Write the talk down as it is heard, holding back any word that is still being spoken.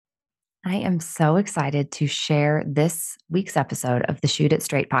I am so excited to share this week's episode of the Shoot It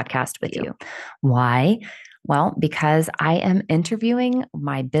Straight podcast with you. Why? Well, because I am interviewing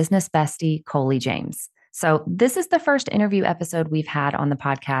my business bestie, Colie James. So, this is the first interview episode we've had on the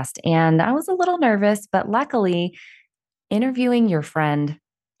podcast, and I was a little nervous, but luckily, interviewing your friend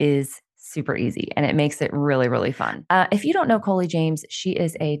is super easy and it makes it really, really fun. If you don't know Colie James, she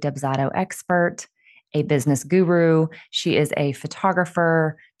is a Dubsado expert, a business guru. She is a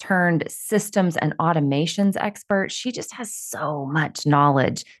photographer turned systems and automations expert. She just has so much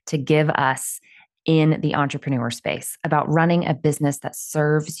knowledge to give us in the entrepreneur space about running a business that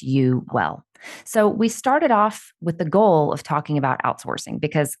serves you well. So we started off with the goal of talking about outsourcing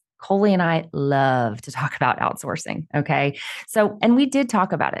because Colie and I love to talk about outsourcing. Okay. So, and we did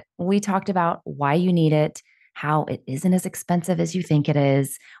talk about it. We talked about why you need it, how it isn't as expensive as you think it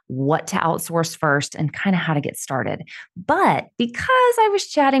is, what to outsource first, and kind of how to get started. But because I was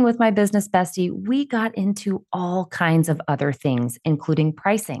chatting with my business bestie, we got into all kinds of other things, including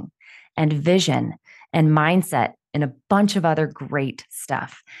pricing and vision and mindset and a bunch of other great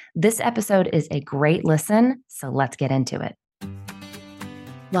stuff. This episode is a great listen. So let's get into it.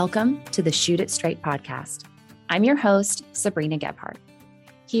 Welcome to the Shoot It Straight podcast. I'm your host, Sabrina Gebhardt.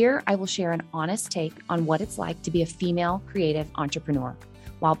 Here, I will share an honest take on what it's like to be a female creative entrepreneur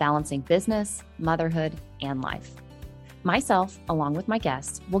while balancing business, motherhood, and life. Myself, along with my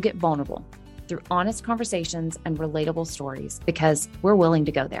guests, will get vulnerable through honest conversations and relatable stories because we're willing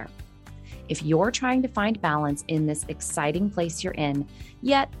to go there. If you're trying to find balance in this exciting place you're in,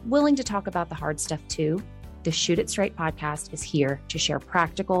 yet willing to talk about the hard stuff too, the Shoot It Straight podcast is here to share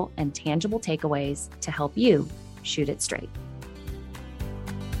practical and tangible takeaways to help you shoot it straight.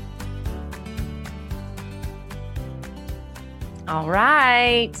 All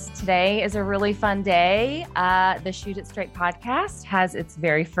right. Today is a really fun day. The Shoot It Straight podcast has its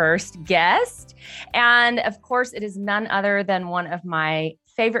very first guest. And of course, it is none other than one of my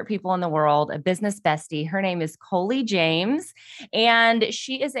favorite people in the world, a business bestie. Her name is Colie James, and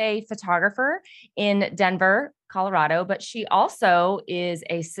she is a photographer in Denver, Colorado, but she also is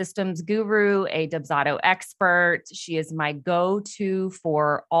a systems guru, a Dubsado expert. She is my go-to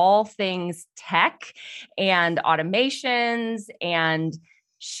for all things tech and automations, and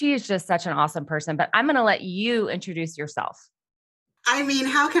she is just such an awesome person. But I'm going to let you introduce yourself. I mean,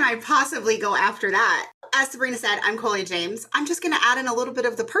 how can I possibly go after that? As Sabrina said, I'm Colie James. I'm just going to add in a little bit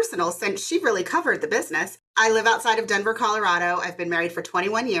of the personal since she really covered the business. I live outside of Denver, Colorado. I've been married for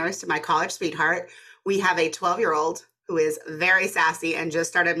 21 years to my college sweetheart. We have a 12-year-old who is very sassy and just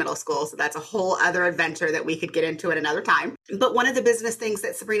started middle school. So that's a whole other adventure that we could get into at another time. But one of the business things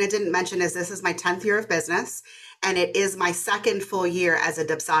that Sabrina didn't mention is this is my 10th year of business. And it is my second full year as a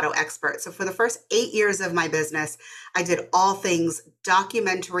Dubsado expert. So for the first 8 years of my business, I did all things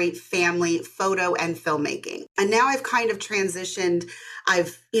documentary, family, photo, and filmmaking. And now I've kind of transitioned.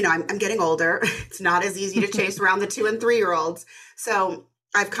 I'm getting older. It's not as easy to chase around the 2 and 3-year-olds. So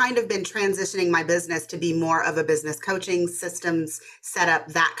I've kind of been transitioning my business to be more of a business coaching, systems, setup,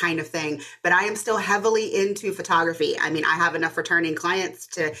 that kind of thing. But I am still heavily into photography. I mean, I have enough returning clients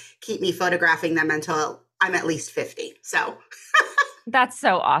to keep me photographing them until I'm at least 50. So That's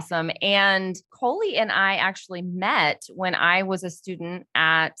so awesome. And Colie and I actually met when I was a student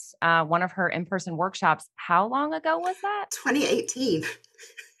at one of her in-person workshops. How long ago was that? 2018.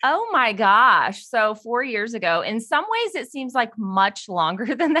 Oh my gosh. So 4 years ago. In some ways, it seems like much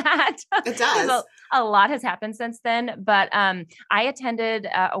longer than that. It does. A lot has happened since then. But I attended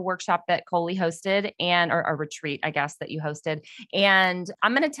a workshop that Colie hosted or a retreat, I guess, that you hosted. And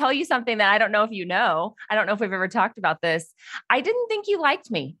I'm going to tell you something that I don't know if you know. I don't know if we've ever talked about this. I didn't think you liked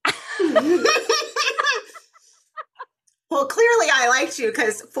me. Well, clearly I liked you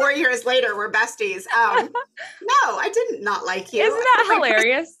because 4 years later we're besties. No, I didn't not like you. Isn't that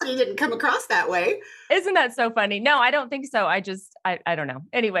hilarious? You didn't come across that way. Isn't that so funny? No, I don't think so. I don't know.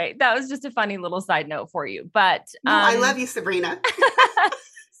 Anyway, that was just a funny little side note for you. But no, I love you, Sabrina.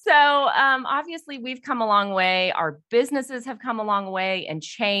 So obviously we've come a long way. Our businesses have come a long way and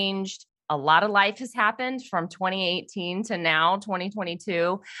changed. A lot of life has happened from 2018 to now,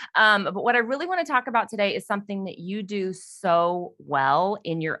 2022. But what I really want to talk about today is something that you do so well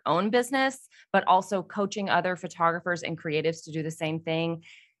in your own business, but also coaching other photographers and creatives to do the same thing.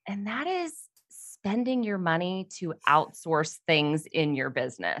 And that is spending your money to outsource things in your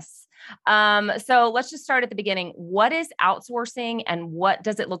business. So let's just start at the beginning. What is outsourcing and what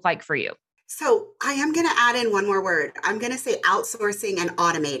does it look like for you? So I am going to add in one more word. I'm going to say outsourcing and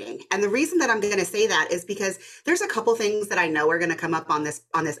automating. And the reason that I'm going to say that is because there's a couple things that I know are going to come up on this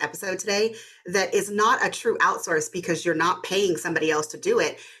episode today that is not a true outsource because you're not paying somebody else to do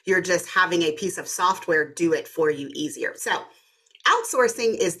it. You're just having a piece of software do it for you easier. So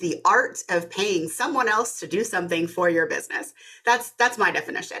outsourcing is the art of paying someone else to do something for your business. That's my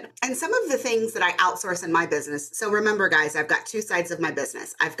definition. And some of the things that I outsource in my business. So remember, guys, I've got two sides of my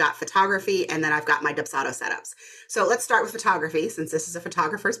business. I've got photography and then I've got my Dubsado setups. So let's start with photography since this is a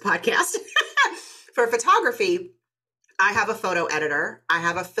photographer's podcast. For photography, I have a photo editor. I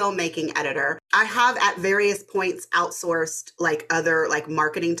have a filmmaking editor. I have at various points outsourced like other like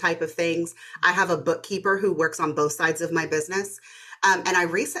marketing type of things. I have a bookkeeper who works on both sides of my business. And I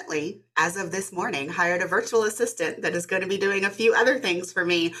recently, as of this morning, hired a virtual assistant that is going to be doing a few other things for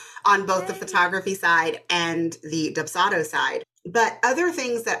me on both the photography side and the Dubsado side. But other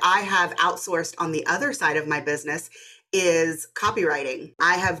things that I have outsourced on the other side of my business is copywriting.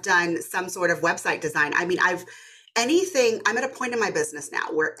 I have done some sort of website design. I mean, I'm at a point in my business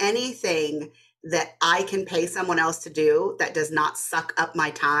now where anything that I can pay someone else to do that does not suck up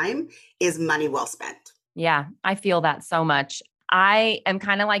my time is money well spent. Yeah, I feel that so much. I am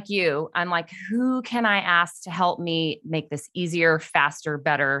kind of like you. I'm like, who can I ask to help me make this easier, faster,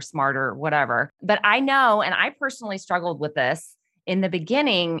 better, smarter, whatever? But I know, and I personally struggled with this in the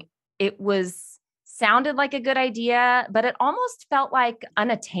beginning. It sounded like a good idea, but it almost felt like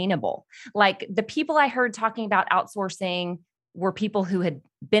unattainable. Like the people I heard talking about outsourcing were people who had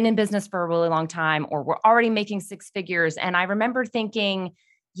been in business for a really long time or were already making six figures. And I remember thinking,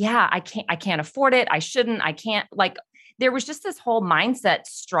 yeah, I can't afford it. I shouldn't, I can't like, there was just this whole mindset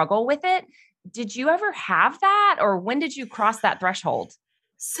struggle with it. Did you ever have that? Or when did you cross that threshold?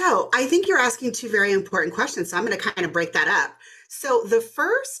 So I think you're asking two very important questions. So I'm going to kind of break that up. So the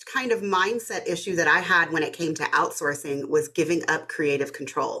first kind of mindset issue that I had when it came to outsourcing was giving up creative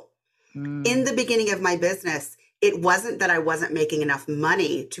control. In Mm, the beginning of my business, it wasn't that I wasn't making enough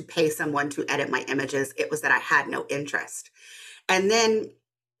money to pay someone to edit my images. It was that I had no interest. And then,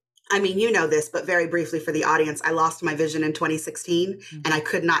 I mean, you know this, but very briefly for the audience, I lost my vision in 2016 and I mhm.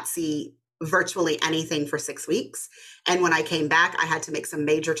 could not see virtually anything for 6 weeks. And when I came back, I had to make some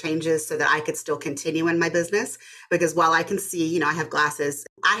major changes so that I could still continue in my business. Because while I can see, I have glasses,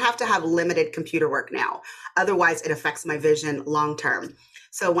 I have to have limited computer work now. Otherwise, it affects my vision long term.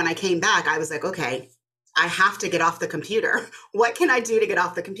 So when I came back, I was like, okay, I have to get off the computer. What can I do to get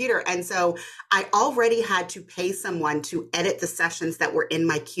off the computer? And so I already had to pay someone to edit the sessions that were in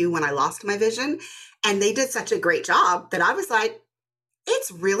my queue when I lost my vision. And they did such a great job that I was like,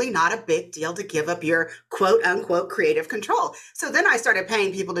 it's really not a big deal to give up your quote unquote creative control. So then I started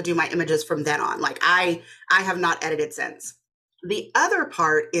paying people to do my images from then on. Like I have not edited since. The other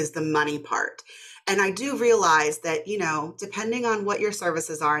part is the money part. And I do realize that, depending on what your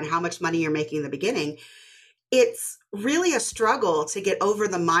services are and how much money you're making in the beginning, it's really a struggle to get over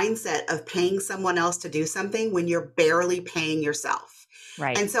the mindset of paying someone else to do something when you're barely paying yourself.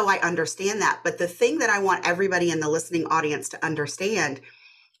 Right. And so I understand that. But the thing that I want everybody in the listening audience to understand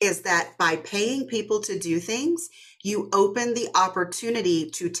is that by paying people to do things, you open the opportunity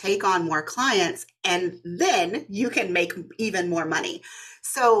to take on more clients and then you can make even more money.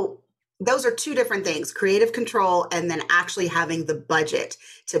 So those are two different things, creative control and then actually having the budget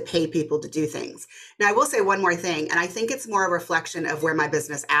to pay people to do things. Now, I will say one more thing, and I think it's more a reflection of where my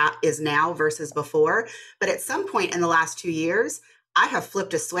business app is now versus before. But at some point in the last 2 years, I have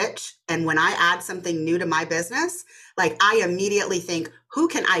flipped a switch. And when I add something new to my business, like I immediately think, who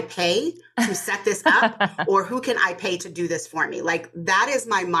can I pay to set this up? Or who can I pay to do this for me? Like that is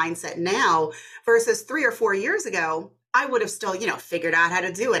my mindset now versus 3 or 4 years ago. I would have still, figured out how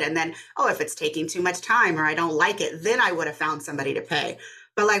to do it. And then, oh, if it's taking too much time or I don't like it, then I would have found somebody to pay.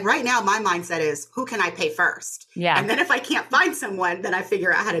 But like right now, my mindset is who can I pay first? Yeah. And then if I can't find someone, then I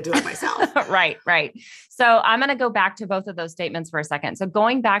figure out how to do it myself. Right, right. So I'm going to go back to both of those statements for a second. So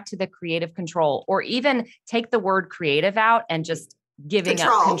going back to the creative control, or even take the word creative out and just giving up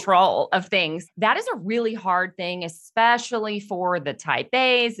Control. control of things. That is a really hard thing, especially for the type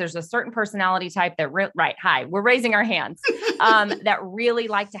A's. There's a certain personality type that, right. Hi, we're raising our hands, that really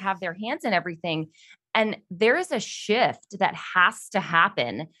like to have their hands in everything. And there is a shift that has to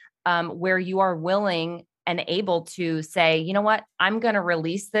happen, where you are willing and able to say, you know what, I'm going to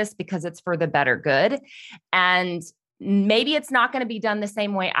release this because it's for the better good. And maybe it's not going to be done the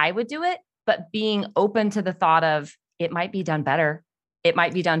same way I would do it, but being open to the thought of it might be done better. It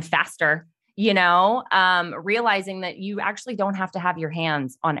might be done faster, realizing that you actually don't have to have your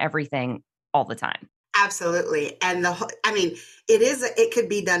hands on everything all the time. Absolutely. And I mean, it could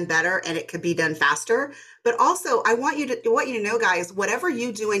be done better and it could be done faster. But also, want you to know, guys, whatever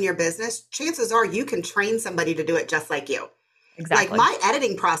you do in your business, chances are you can train somebody to do it just like you. Like Exactly. my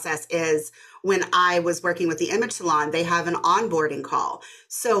editing process is when I was working with the image salon, they have an onboarding call.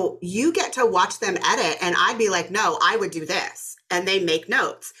 So you get to watch them edit, and I'd be like, no, I would do this. And they make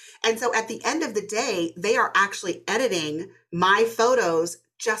notes. And so at the end of the day, they are actually editing my photos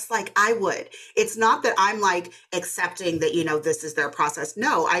just like I would. It's not that I'm like accepting that, this is their process.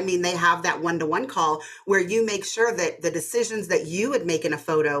 No, I mean, they have that one-to-one call where you make sure that the decisions that you would make in a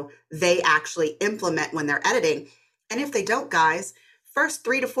photo, they actually implement when they're editing. And if they don't, guys, first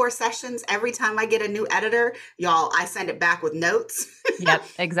 3 to 4 sessions, every time I get a new editor, y'all, I send it back with notes. Yep,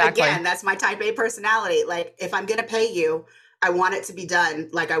 exactly. Again, that's my type A personality. Like, if I'm going to pay you, I want it to be done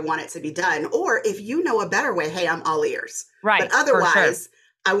like I want it to be done. Or if you know a better way, hey, I'm all ears. But Right, for sure. otherwise,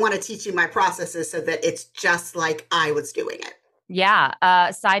 I want to teach you my processes so that it's just like I was doing it. Yeah.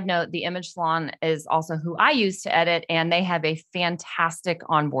 Side note, the image salon is also who I use to edit, and they have a fantastic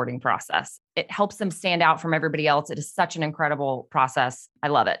onboarding process. It helps them stand out from everybody else. It is such an incredible process. I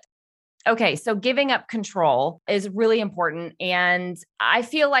love it. Okay, so giving up control is really important. And I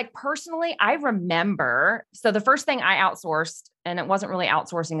feel like personally, I remember, so the first thing I outsourced, and it wasn't really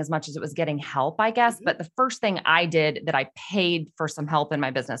outsourcing as much as it was getting help, I guess, Mhm. but the first thing I did that I paid for some help in my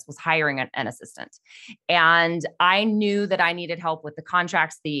business was hiring an assistant. And I knew that I needed help with the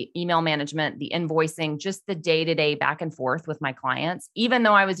contracts, the email management, the invoicing, just the day-to-day back and forth with my clients, even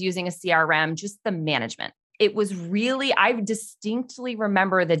though I was using a CRM, just the management. It was really, I distinctly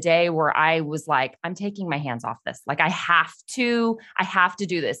remember the day where I was like, I'm taking my hands off this. Like I have to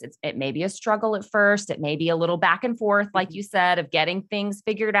do this. It may be a struggle at first. It may be a little back and forth, like you said, of getting things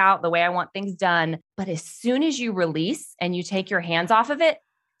figured out the way I want things done. But as soon as you release and you take your hands off of it,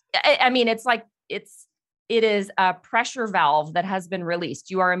 I mean, it's like, it is a pressure valve that has been released.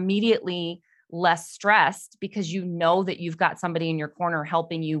 You are immediately less stressed because you know that you've got somebody in your corner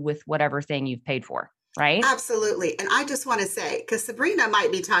helping you with whatever thing you've paid for. Right. Absolutely. And I just want to say, because Sabrina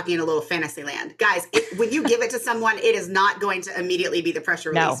might be talking in a little fantasy land. Guys, when you give it to someone, it is not going to immediately be the pressure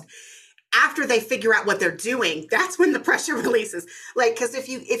released. No. After they figure out what they're doing, that's when the pressure releases. Like, because if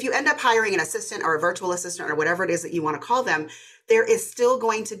you end up hiring an assistant or a virtual assistant or whatever it is that you want to call them, there is still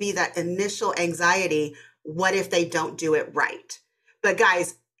going to be that initial anxiety. What if they don't do it right? But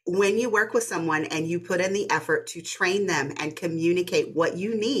guys, when you work with someone and you put in the effort to train them and communicate what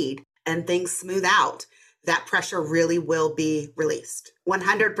you need and things smooth out, that pressure really will be released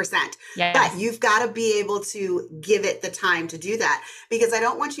 100%. But Yes. you've got to be able to give it the time to do that, because I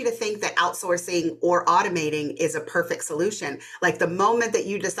don't want you to think that outsourcing or automating is a perfect solution. Like the moment that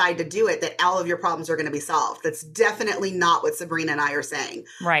you decide to do it, that all of your problems are going to be solved. That's definitely not what Sabrina and I are saying.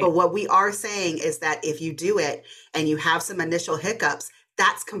 Right. But what we are saying is that if you do it and you have some initial hiccups,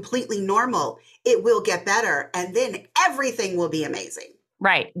 that's completely normal. It will get better, and then everything will be amazing.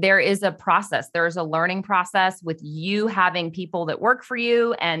 Right. There is a process. There's a learning process with you having people that work for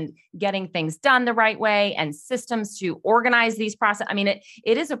you and getting things done the right way and systems to organize these process. I mean,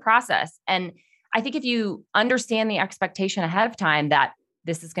 it is a process. And I think if you understand the expectation ahead of time that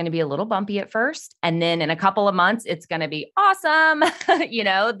this is going to be a little bumpy at first, and then in a couple of months, it's going to be awesome,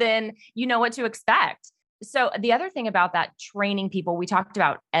 then you know what to expect. So the other thing about that training people, we talked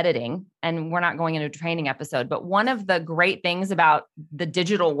about editing, and we're not going into a training episode, but one of the great things about the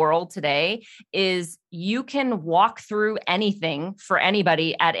digital world today is you can walk through anything for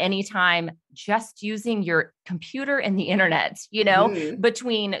anybody at any time, just using your computer and the internet, Mhm.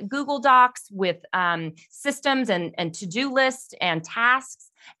 between Google Docs with systems and to-do lists and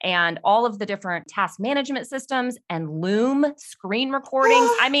tasks and all of the different task management systems and Loom screen recordings.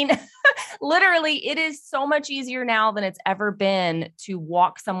 I mean, literally, it is so much easier now than it's ever been to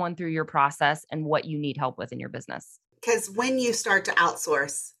walk someone through your process and what you need help with in your business. Because when you start to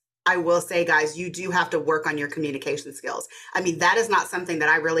outsource, I will say, guys, you do have to work on your communication skills. I mean, that is not something that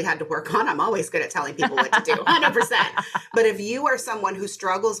I really had to work on. I'm always good at telling people what to do, 100%. But if you are someone who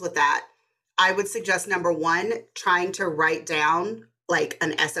struggles with that, I would suggest number one, trying to write down like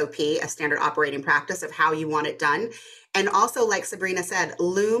an SOP, a standard operating practice of how you want it done. And also, like Sabrina said,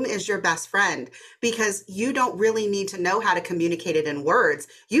 Loom is your best friend, because you don't really need to know how to communicate it in words.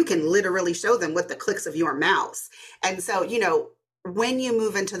 You can literally show them with the clicks of your mouse. And so, when you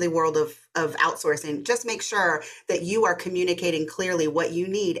move into the world of outsourcing, just make sure that you are communicating clearly what you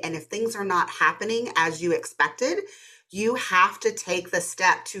need. And if things are not happening as you expected, you have to take the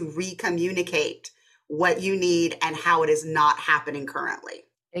step to re-communicate what you need and how it is not happening currently.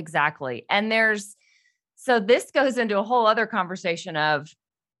 Exactly. And so this goes into a whole other conversation of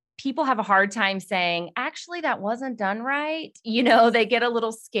people have a hard time saying, actually, that wasn't done right. They get a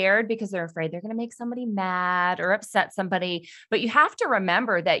little scared because they're afraid they're going to make somebody mad or upset somebody. But you have to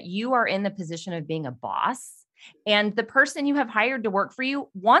remember that you are in the position of being a boss. And the person you have hired to work for you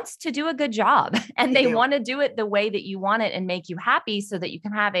wants to do a good job, and they want to do it the way that you want it and make you happy so that you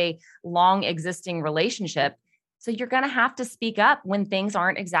can have a long existing relationship. So you're going to have to speak up when things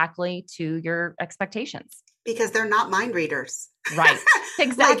aren't exactly to your expectations. Because they're not mind readers. Right.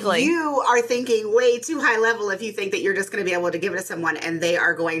 Exactly. Like, you are thinking way too high level if you think that you're just going to be able to give it to someone and they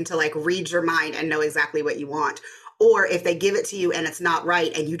are going to like read your mind and know exactly what you want. Or if they give it to you and it's not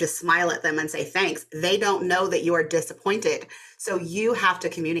right and you just smile at them and say thanks, they don't know that you are disappointed. So you have to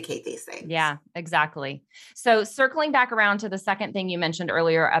communicate these things. Yeah, exactly. So circling back around to the second thing you mentioned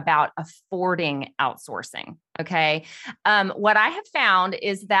earlier about affording outsourcing. Okay. What I have found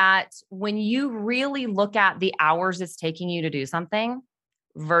is that when you really look at the hours it's taking you to do something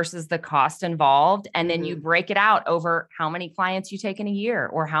versus the cost involved, and then you break it out over how many clients you take in a year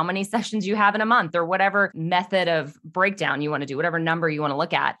or how many sessions you have in a month or whatever method of breakdown you want to do, whatever number you want to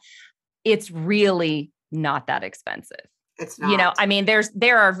look at, it's really not that expensive. It's not.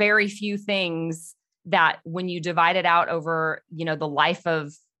 There are very few things that when you divide it out over, the life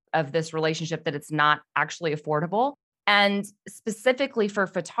of this relationship, that it's not actually affordable. And specifically for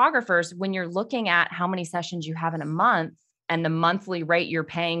photographers, when you're looking at how many sessions you have in a month and the monthly rate you're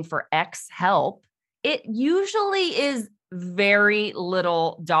paying for X help, it usually is very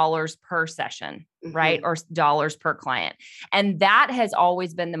little dollars per session, right? Or dollars per client. And that has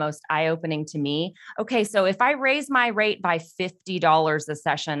always been the most eye-opening to me. Okay, so if I raise my rate by $50 a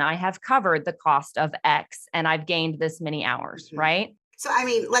session, I have covered the cost of X and I've gained this many hours, right? So,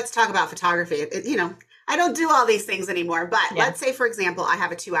 let's talk about photography. I don't do all these things anymore, but let's say, for example, I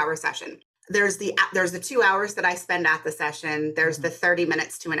have a 2-hour session. There's the 2 hours that I spend at the session. There's the 30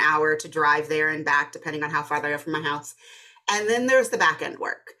 minutes to an hour to drive there and back, depending on how far they are from my house. And then there's the back end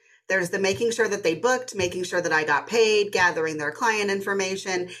work. There's the making sure that they booked, making sure that I got paid, gathering their client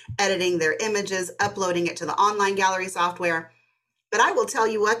information, editing their images, uploading it to the online gallery software. But I will tell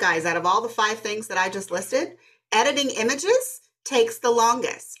you what, guys, out of all the 5 things that I just listed, editing images takes the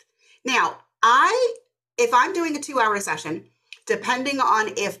longest. Now, if I'm doing a 2-hour session, depending on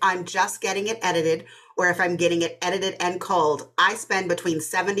if I'm just getting it edited or if I'm getting it edited and culled, I spend between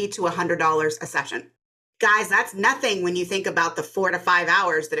 $70 to $100 a session. Guys, that's nothing when you think about the 4 to 5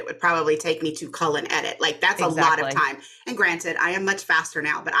 hours that it would probably take me to cull and edit. Like, that's a lot of time. And granted, I am much faster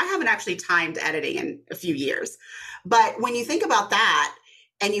now, but I haven't actually timed editing in a few years. But when you think about that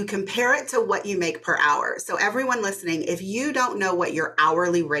and you compare it to what you make per hour. So everyone listening, if you don't know what your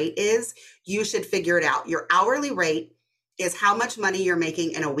hourly rate is, you should figure it out. Your hourly rate is how much money you're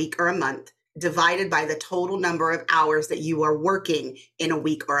making in a week or a month, divided by the total number of hours that you are working in a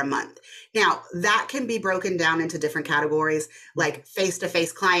week or a month. Now, that can be broken down into different categories like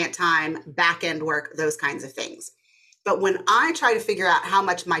face-to-face client time, back-end work, those kinds of things. But when I try to figure out how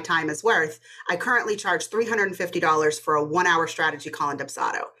much my time is worth, I currently charge $350 for a 1-hour strategy call in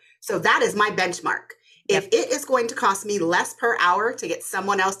Dubsado. So that is my benchmark. If it is going to cost me less per hour to get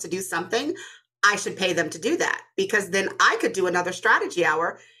someone else to do something, I should pay them to do that, because then I could do another strategy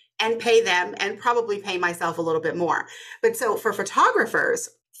hour and pay them and probably pay myself a little bit more. But so for photographers,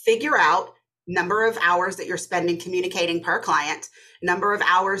 figure out number of hours that you're spending communicating per client, number of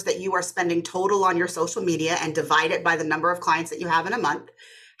hours that you are spending total on your social media, and divide it by the number of clients that you have in a month,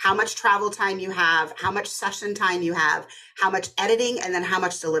 how much travel time you have, how much session time you have, how much editing, and then how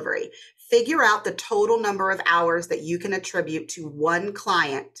much delivery. Figure out the total number of hours that you can attribute to one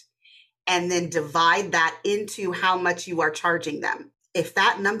client, and then divide that into how much you are charging them. If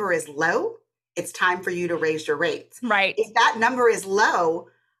that number is low, it's time for you to raise your rates. Right. If that number is low,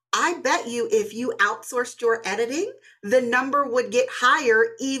 I bet you if you outsourced your editing, the number would get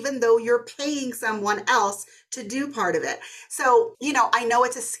higher, even though you're paying someone else to do part of it. So, I know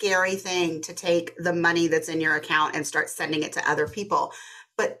it's a scary thing to take the money that's in your account and start sending it to other people,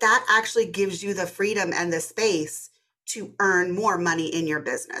 but that actually gives you the freedom and the space to earn more money in your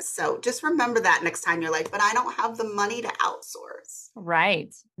business. So just remember that next time you're like, but I don't have the money to outsource.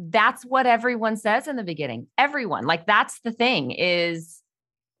 Right. That's what everyone says in the beginning. Everyone, like, that's the thing, is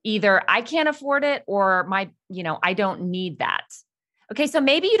either I can't afford it or I don't need that. Okay. So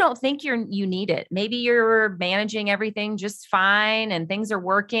maybe you don't think you need it. Maybe you're managing everything just fine and things are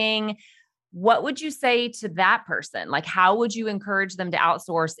working. What would you say to that person? Like, how would you encourage them to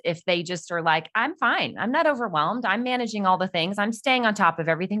outsource if they just are like, I'm fine. I'm not overwhelmed. I'm managing all the things. I'm staying on top of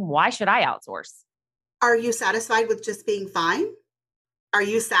everything. Why should I outsource? Are you satisfied with just being fine? Are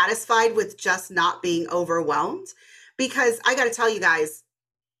you satisfied with just not being overwhelmed? Because I got to tell you guys,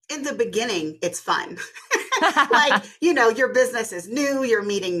 in the beginning, it's fun. Like, your business is new, you're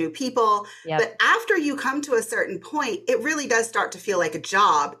meeting new people. Yep. But after you come to a certain point, it really does start to feel like a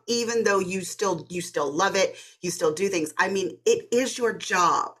job, even though you still love it. You still do things. I mean, it is your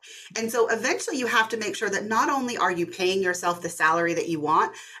job. And so eventually you have to make sure that not only are you paying yourself the salary that you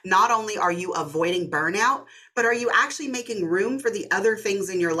want, not only are you avoiding burnout, but are you actually making room for the other things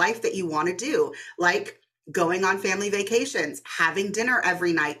in your life that you want to do, like going on family vacations, having dinner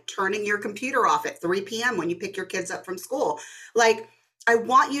every night, turning your computer off at 3 p.m. when you pick your kids up from school. Like, I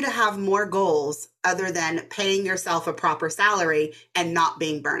want you to have more goals other than paying yourself a proper salary and not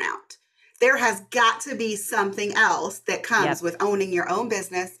being burnout. There has got to be something else that comes with owning your own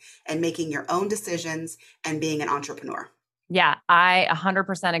business and making your own decisions and being an entrepreneur. Yeah, I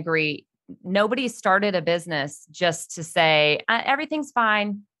 100% agree. Nobody started a business just to say, everything's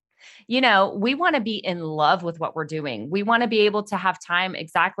fine. We want to be in love with what we're doing. We want to be able to have time,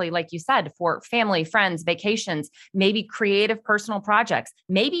 exactly like you said, for family, friends, vacations, maybe creative personal projects.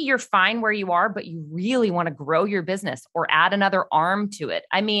 Maybe you're fine where you are, but you really want to grow your business or add another arm to it.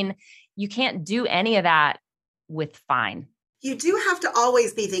 I mean, you can't do any of that with fine. You do have to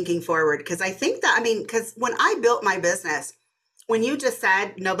always be thinking forward, because I think that, because when I built my business, when you just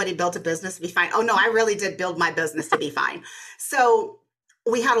said nobody built a business to be fine. Oh no, I really did build my business to be fine. So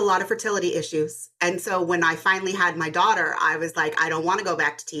we had a lot of fertility issues. And so when I finally had my daughter, I was like, I don't want to go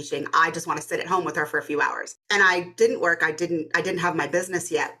back to teaching. I just want to sit at home with her for a few hours. And I didn't work. I didn't have my business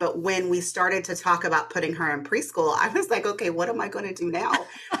yet. But when we started to talk about putting her in preschool, I was like, okay, what am I going to do now?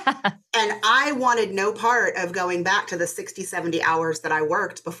 And I wanted no part of going back to the 60, 70 hours that I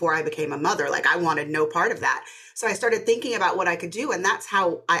worked before I became a mother. Like, I wanted no part of that. So I started thinking about what I could do. And that's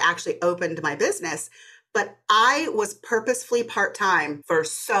how I actually opened my business. But I was purposefully part-time for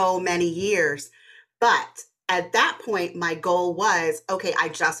so many years. But at that point, my goal was, okay, I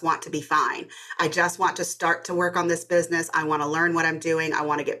just want to be fine. I just want to start to work on this business. I want to learn what I'm doing. I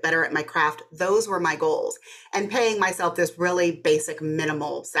want to get better at my craft. Those were my goals. And paying myself this really basic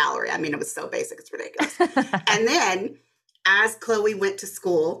minimal salary. I mean, it was so basic, it's ridiculous. And then as Chloe went to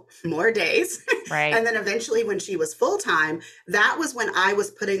school more days, right. And then eventually when she was full-time, that was when I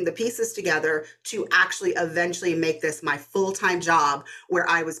was putting the pieces together to actually eventually make this my full-time job, where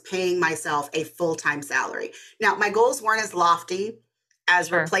I was paying myself a full-time salary. Now, my goals weren't as lofty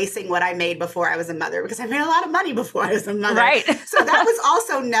as replacing what I made before I was a mother, because I made a lot of money before I was a mother. Right. So that was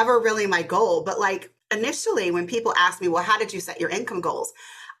also never really my goal. But like initially when people asked me, well, how did you set your income goals?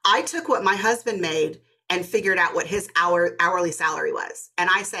 I took what my husband made and figured out what his hourly salary was. And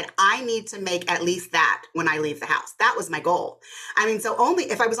I said, I need to make at least that when I leave the house. That was my goal. I mean, so only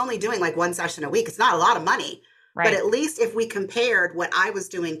if I was only doing like one session a week, it's not a lot of money. Right. But at least if we compared what I was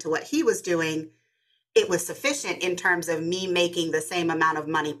doing to what he was doing, it was sufficient in terms of me making the same amount of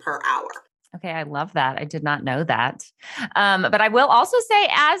money per hour. Okay, I love that. I did not know that. But I will also say,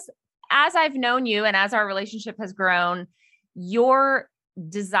 as I've known you and as our relationship has grown, your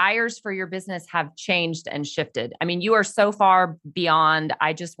desires for your business have changed and shifted. I mean, you are so far beyond,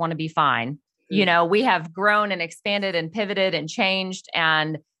 I just want to be fine. Mm-hmm. We have grown and expanded and pivoted and changed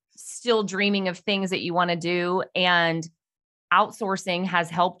and still dreaming of things that you want to do. And outsourcing has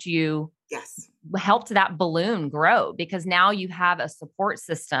helped you. Yes. Helped that balloon grow, because now you have a support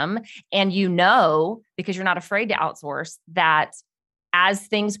system, and because you're not afraid to outsource, that as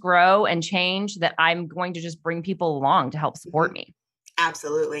things grow and change, that I'm going to just bring people along to help support me.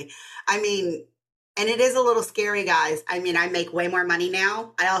 Absolutely. I mean, and it is a little scary, guys. I mean, I make way more money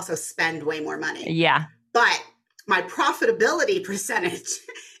now. I also spend way more money. Yeah. But my profitability percentage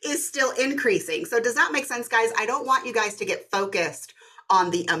is still increasing. So does that make sense, guys? I don't want you guys to get focused on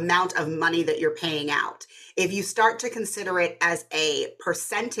the amount of money that you're paying out. If you start to consider it as a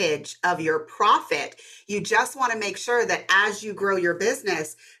percentage of your profit, you just want to make sure that as you grow your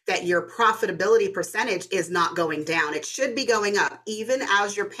business, that your profitability percentage is not going down. It should be going up, even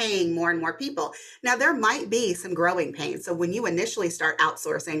as you're paying more and more people. Now, there might be some growing pains. So when you initially start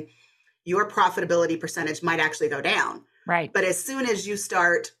outsourcing, your profitability percentage might actually go down. Right. But as soon as you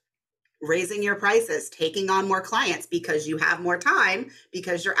start raising your prices, taking on more clients because you have more time,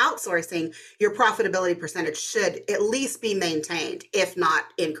 because you're outsourcing, your profitability percentage should at least be maintained, if not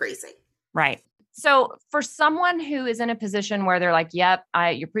increasing. Right. So for someone who is in a position where they're like, yep,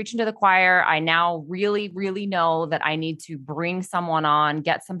 you're preaching to the choir. I now really, really know that I need to bring someone on,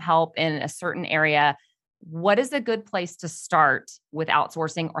 get some help in a certain area. What is a good place to start with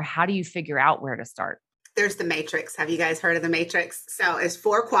outsourcing, or how do you figure out where to start? There's the matrix. Have you guys heard of the matrix? So it's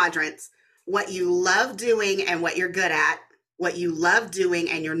 4 quadrants: what you love doing and what you're good at, what you love doing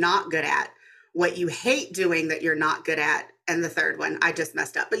and you're not good at, what you hate doing that you're not good at, and the third one, I just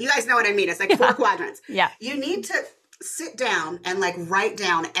messed up. But you guys know what I mean. It's like 4 quadrants. Yeah. You need to sit down and like write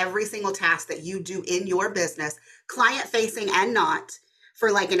down every single task that you do in your business, client facing and not,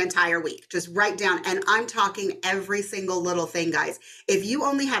 for like an entire week. Just write down. And I'm talking every single little thing, guys. If you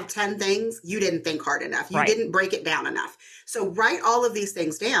only have 10 things, you didn't think hard enough. You didn't break it down enough. So write all of these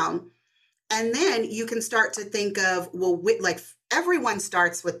things down. And then you can start to think of, well, like everyone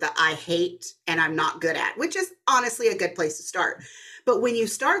starts with the I hate and I'm not good at, which is honestly a good place to start. But when you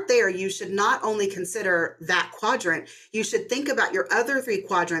start there, you should not only consider that quadrant, you should think about your other 3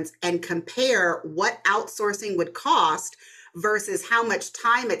 quadrants and compare what outsourcing would cost versus how much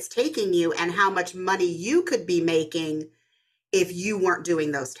time it's taking you and how much money you could be making if you weren't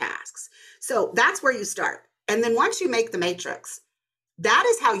doing those tasks. So that's where you start. And then once you make the matrix, that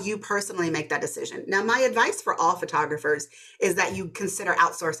is how you personally make that decision. Now, my advice for all photographers is that you consider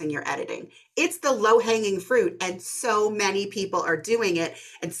outsourcing your editing. It's the low-hanging fruit, and so many people are doing it,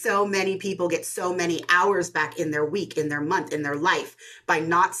 and so many people get so many hours back in their week, in their month, in their life by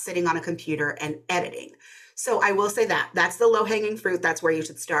not sitting on a computer and editing. So I will say that that's the low-hanging fruit. That's where you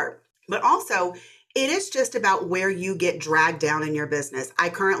should start. But also, it is just about where you get dragged down in your business. I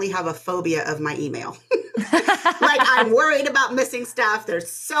currently have a phobia of my email. Like, I'm worried about missing stuff. There's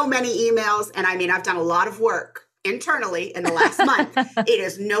so many emails. And I mean, I've done a lot of work internally in the last month. It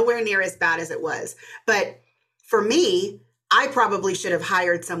is nowhere near as bad as it was. But for me, I probably should have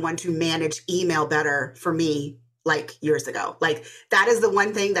hired someone to manage email better for me like years ago. Like, that is the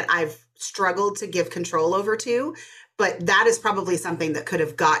one thing that I've struggled to give control over to. But that is probably something that could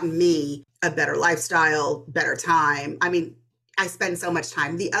have gotten me a better lifestyle, better time. I mean, I spend so much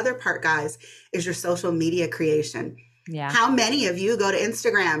time. The other part, guys, is your social media creation. Yeah. How many of you go to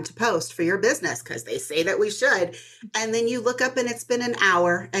Instagram to post for your business? Because they say that we should. And then you look up and it's been an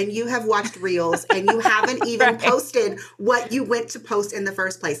hour and you have watched reels and you haven't even posted what you went to post in the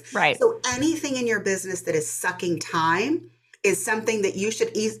first place. Right. So anything in your business that is sucking time is something that you should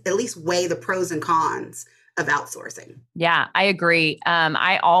at least weigh the pros and cons of outsourcing. Yeah, I agree.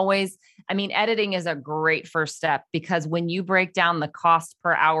 Editing is a great first step because when you break down the cost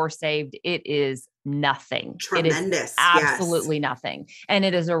per hour saved, it is nothing. Tremendous. It is absolutely nothing. And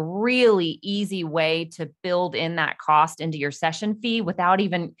it is a really easy way to build in that cost into your session fee without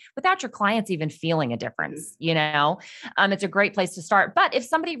your clients even feeling a difference. It's a great place to start. But if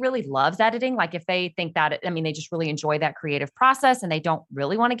somebody really loves editing, like if they think that, they just really enjoy that creative process and they don't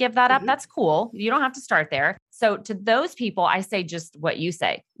really want to give that up, that's cool. You don't have to start there. So to those people, I say just what you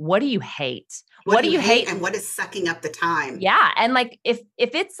say. What do you hate? What do you hate and what is sucking up the time? Yeah. And like, if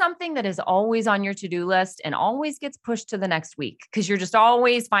it's something that is always on your to-do list and always gets pushed to the next week, because you're just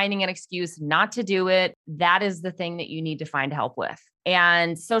always finding an excuse not to do it, that is the thing that you need to find help with.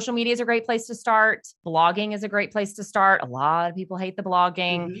 And social media is a great place to start. Blogging is a great place to start. A lot of people hate the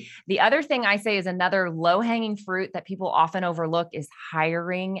blogging. The other thing I say is another low-hanging fruit that people often overlook is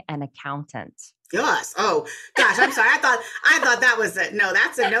hiring an accountant. Yes. Oh gosh, I'm sorry. I thought that was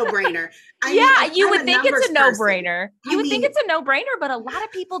that's a no-brainer. You would think it's a no-brainer. Think it's a no-brainer, but a lot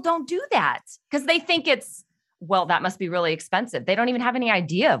of people don't do that because they think that must be really expensive. They don't even have any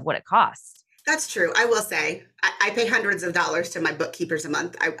idea of what it costs. That's true. I will say I pay hundreds of dollars to my bookkeepers a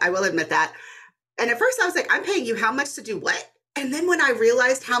month. I will admit that. And at first I was like, I'm paying you how much to do what? And then when I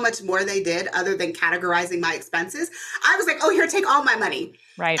realized how much more they did other than categorizing my expenses, I was like, oh, here, take all my money.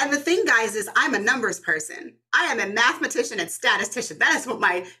 Right. And the thing, guys, is I'm a numbers person. I am a mathematician and statistician. That is what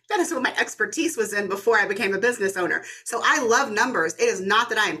my expertise was in before I became a business owner. So I love numbers. It is not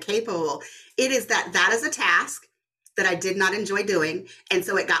that I am capable. It is that is a task that I did not enjoy doing. And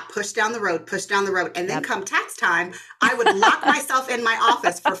so it got pushed down the road. And then come tax time, I would lock myself in my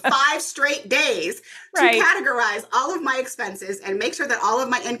office for 5 straight days to categorize all of my expenses and make sure that all of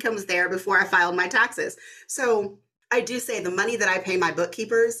my income is there before I filed my taxes. So I do say the money that I pay my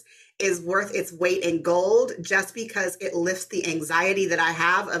bookkeepers is worth its weight in gold just because it lifts the anxiety that I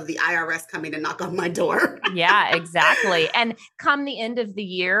have of the IRS coming to knock on my door. Yeah, exactly. And come the end of the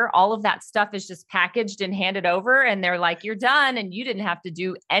year, all of that stuff is just packaged and handed over and they're like, you're done and you didn't have to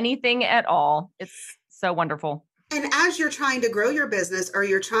do anything at all. It's so wonderful. And as you're trying to grow your business or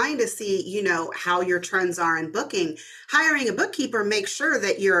you're trying to see, how your trends are in booking, hiring a bookkeeper makes sure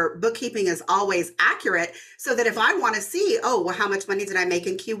that your bookkeeping is always accurate so that if I want to see, how much money did I make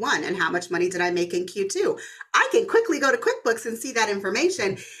in Q1 and how much money did I make in Q2? I can quickly go to QuickBooks and see that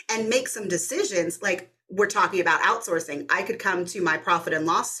information and make some decisions. Like we're talking about outsourcing. I could come to my profit and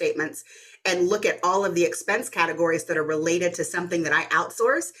loss statements and look at all of the expense categories that are related to something that I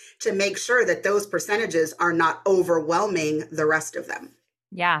outsource to make sure that those percentages are not overwhelming the rest of them.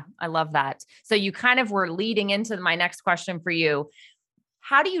 Yeah, I love that. So you kind of were leading into my next question for you.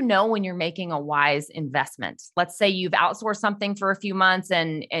 How do you know when you're making a wise investment? Let's say you've outsourced something for a few months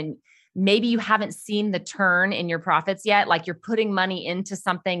and maybe you haven't seen the turn in your profits yet, like you're putting money into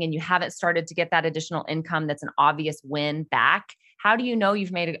something and you haven't started to get that additional income that's an obvious win back. How do you know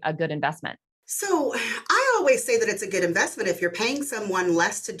you've made a good investment? So I always say that it's a good investment if you're paying someone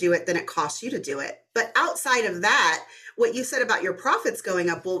less to do it than it costs you to do it. But outside of that, what you said about your profits going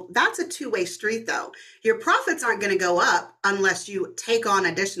up, well, that's a two-way street though. Your profits aren't going to go up unless you take on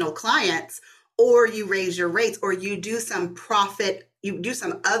additional clients or you raise your rates or you do some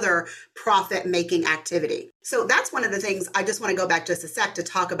other profit making activity. So that's one of the things I just want to go back just a sec to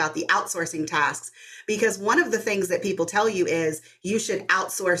talk about the outsourcing tasks, because one of the things that people tell you is you should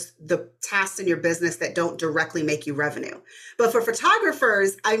outsource the tasks in your business that don't directly make you revenue. But for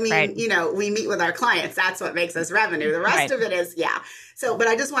photographers, I mean, Right. we meet with our clients. That's what makes us revenue. The rest Right. of it is, yeah. So, but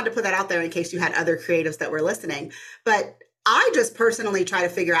I just wanted to put that out there in case you had other creatives that were listening. But I just personally try to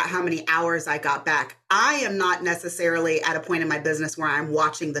figure out how many hours I got back. I am not necessarily at a point in my business where I'm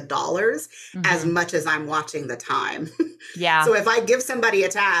watching the dollars as Mm-hmm. much as I'm watching the time. Yeah. So if I give somebody a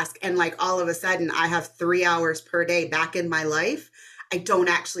task and like all of a sudden I have 3 hours per day back in my life, I don't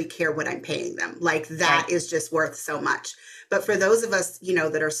actually care what I'm paying them. Like that Right. is just worth so much. But for those of us,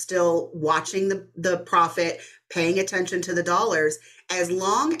 that are still watching the profit, paying attention to the dollars, as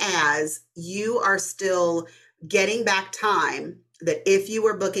long as you are still getting back time, that if you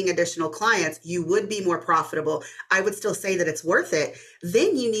were booking additional clients, you would be more profitable. I would still say that it's worth it.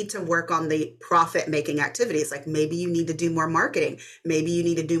 Then you need to work on the profit making activities. Like maybe you need to do more marketing. Maybe you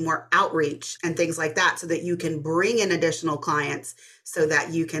need to do more outreach and things like that so that you can bring in additional clients so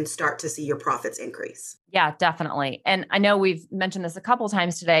that you can start to see your profits increase. Yeah, definitely. And I know we've mentioned this a couple of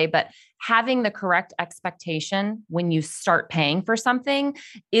times today, but having the correct expectation when you start paying for something,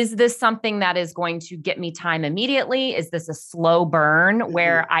 is this something that is going to get me time immediately? Is this a slow burn Mhm.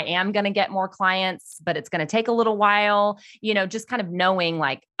 where I am going to get more clients, but it's going to take a little while? Just kind of knowing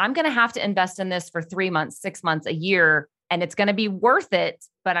like I'm going to have to invest in this for 3 months, 6 months, a year, and it's going to be worth it,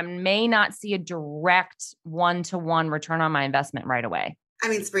 but I may not see a direct one-to-one return on my investment right away. I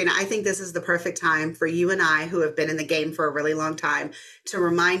mean, Sabrina, I think this is the perfect time for you and I, who have been in the game for a really long time, to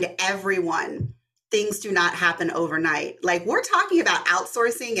remind everyone things do not happen overnight. Like we're talking about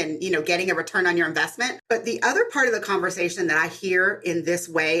outsourcing and, getting a return on your investment. But the other part of the conversation that I hear in this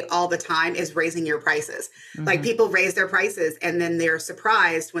way all the time is raising your prices. Like Mhm. people raise their prices and then they're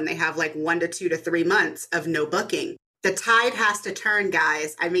surprised when they have like 1 to 2 to 3 months of no booking. The tide has to turn,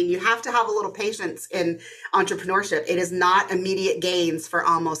 guys. I mean, you have to have a little patience in entrepreneurship. It is not immediate gains for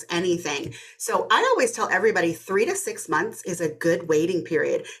almost anything. So I always tell everybody 3 to 6 months is a good waiting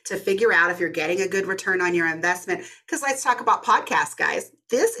period to figure out if you're getting a good return on your investment. Because let's talk about podcasts, guys.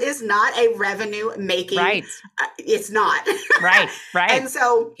 This is not a revenue making, Right. it's not. Right. And Right.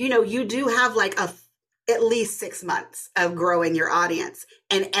 so, you do have like at least 6 months of growing your audience,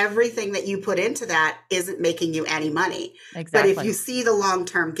 and everything that you put into that isn't making you any money. But if Exactly. you see the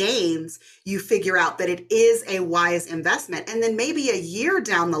long-term gains, you figure out that it is a wise investment. And then maybe a year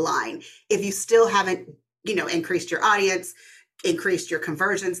down the line, if you still haven't, increased your audience, increased your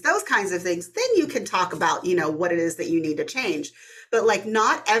conversions, those kinds of things, then you can talk about, what it is that you need to change. But like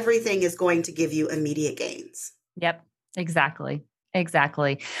not everything is going to give you immediate gains. Yep. Exactly.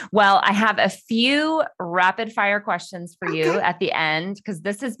 Exactly. Well, I have a few rapid fire questions for you Okay. at the end because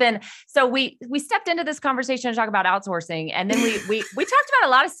this has been so we stepped into this conversation to talk about outsourcing and then we talked about a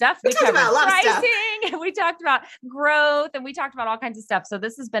lot of stuff. We We talked about a covered lot of stuff. pricing, we talked about growth, and we talked about all kinds of stuff. So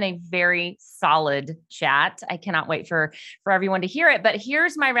this has been a very solid chat. I cannot wait for everyone to hear it. But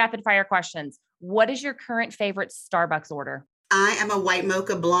here's my rapid fire questions. What is your current favorite Starbucks order? I am a white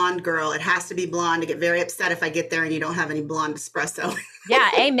mocha blonde girl. It has to be blonde. I get very upset if I get there and you don't have any blonde espresso. Yeah,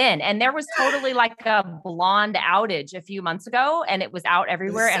 amen. And there was totally like a blonde outage a few months ago, and it was out It was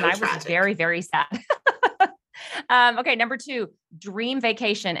everywhere. And so I was tragic. very, very sad. Okay, number two, dream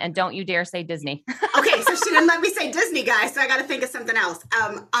vacation, and don't you dare say Disney. Okay, so she didn't let me say Disney, guys, so I got to think of something else.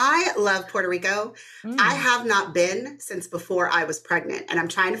 I love Puerto Rico. I Mm. have not been since before I was pregnant, and I'm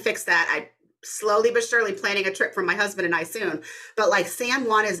trying to fix that. I slowly but surely planning a trip for my husband and I soon. But like San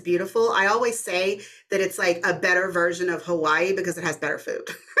Juan is beautiful. I always say that it's like a better version of Hawaii because it has better food.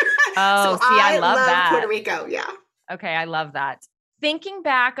 Oh, So see, I I love love Puerto that. Rico. Yeah. Okay, I love that. Thinking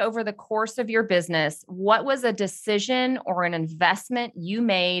back over the course of your business, what was a decision or an investment you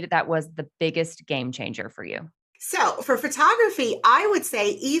made that was the biggest game changer for you? So for photography, I would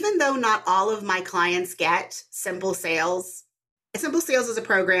say even though not all of my clients get simple sales, Simple Sales is a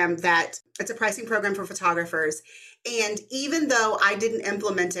program it's a pricing program for photographers. And even though I didn't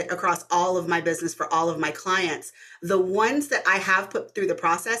implement it across all of my business for all of my clients, the ones that I have put through the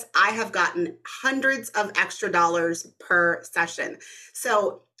process, I have gotten hundreds of extra dollars per session.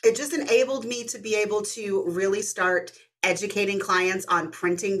 So it just enabled me to be able to really start educating clients on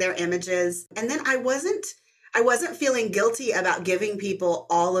printing their images. And then I wasn't feeling guilty about giving people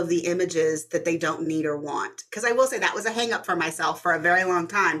all of the images that they don't need or want. Because I will say that was a hang up for myself for a very long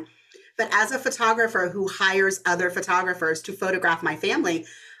time. But as a photographer who hires other photographers to photograph my family,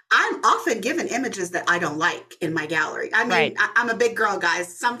 I'm often given images that I don't like in my gallery. I mean, Right. I'm a big girl,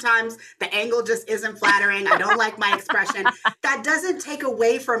 guys. Sometimes the angle just isn't flattering. I don't like my expression. That doesn't take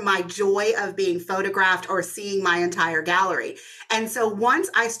away from my joy of being photographed or seeing my entire gallery. And so once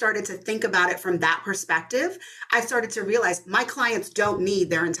I started to think about it from that perspective, I started to realize my clients don't need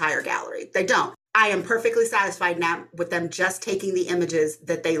their entire gallery. They don't. I am perfectly satisfied now with them just taking the images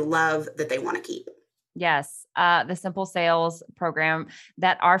that they love, that they want to keep. Yes. The Simple Sales program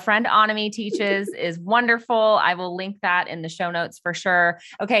that our friend Anami teaches is wonderful. I will link that in the show notes for sure.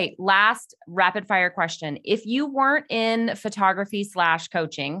 Okay. Last rapid fire question. If you weren't in photography /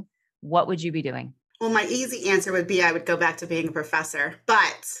 coaching, what would you be doing? Well, my easy answer would be I would go back to being a professor,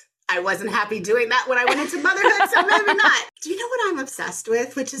 but I wasn't happy doing that when I went into motherhood, so maybe not. Do you know what I'm obsessed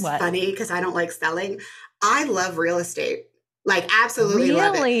with? Which is funny because I don't like selling. I love real estate. Like, absolutely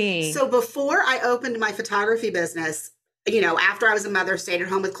love it. So before I opened my photography business, after I was a mother, stayed at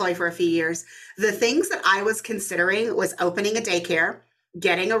home with Colie for a few years, the things that I was considering was opening a daycare,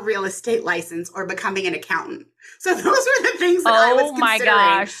 getting a real estate license, or becoming an accountant. So those were the things that I was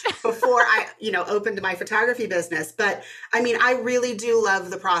considering before I, opened my photography business. But I mean, I really do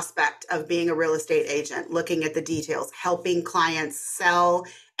love the prospect of being a real estate agent, looking at the details, helping clients sell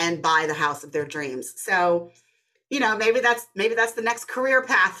and buy the house of their dreams. So maybe that's the next career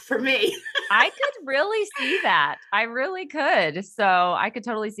path for me. I could really see that. I really could. So I could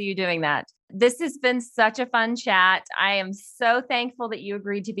totally see you doing that. This has been such a fun chat. I am so thankful that you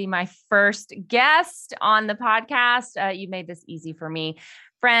agreed to be my first guest on the podcast. You made this easy for me.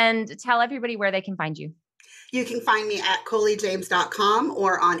 Friend, tell everybody where they can find you. You can find me at coliejames.com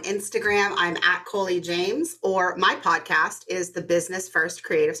or on Instagram. I'm at Colie James, or my podcast is the Business First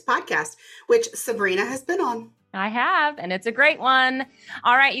Creatives Podcast, which Sabrina has been on. I have, and it's a great one.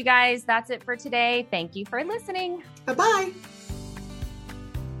 All right, you guys, that's it for today. Thank you for listening. Bye-bye.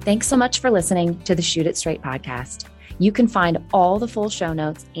 Thanks so much for listening to the Shoot It Straight podcast. You can find all the full show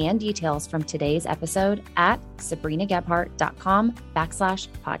notes and details from today's episode at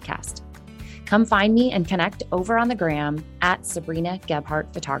sabrinagebhart.com/podcast. Come find me and connect over on the gram at Sabrina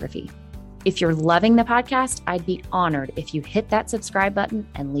Gebhart Photography. If you're loving the podcast, I'd be honored if you hit that subscribe button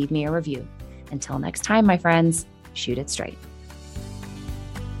and leave me a review. Until next time, my friends, shoot it straight.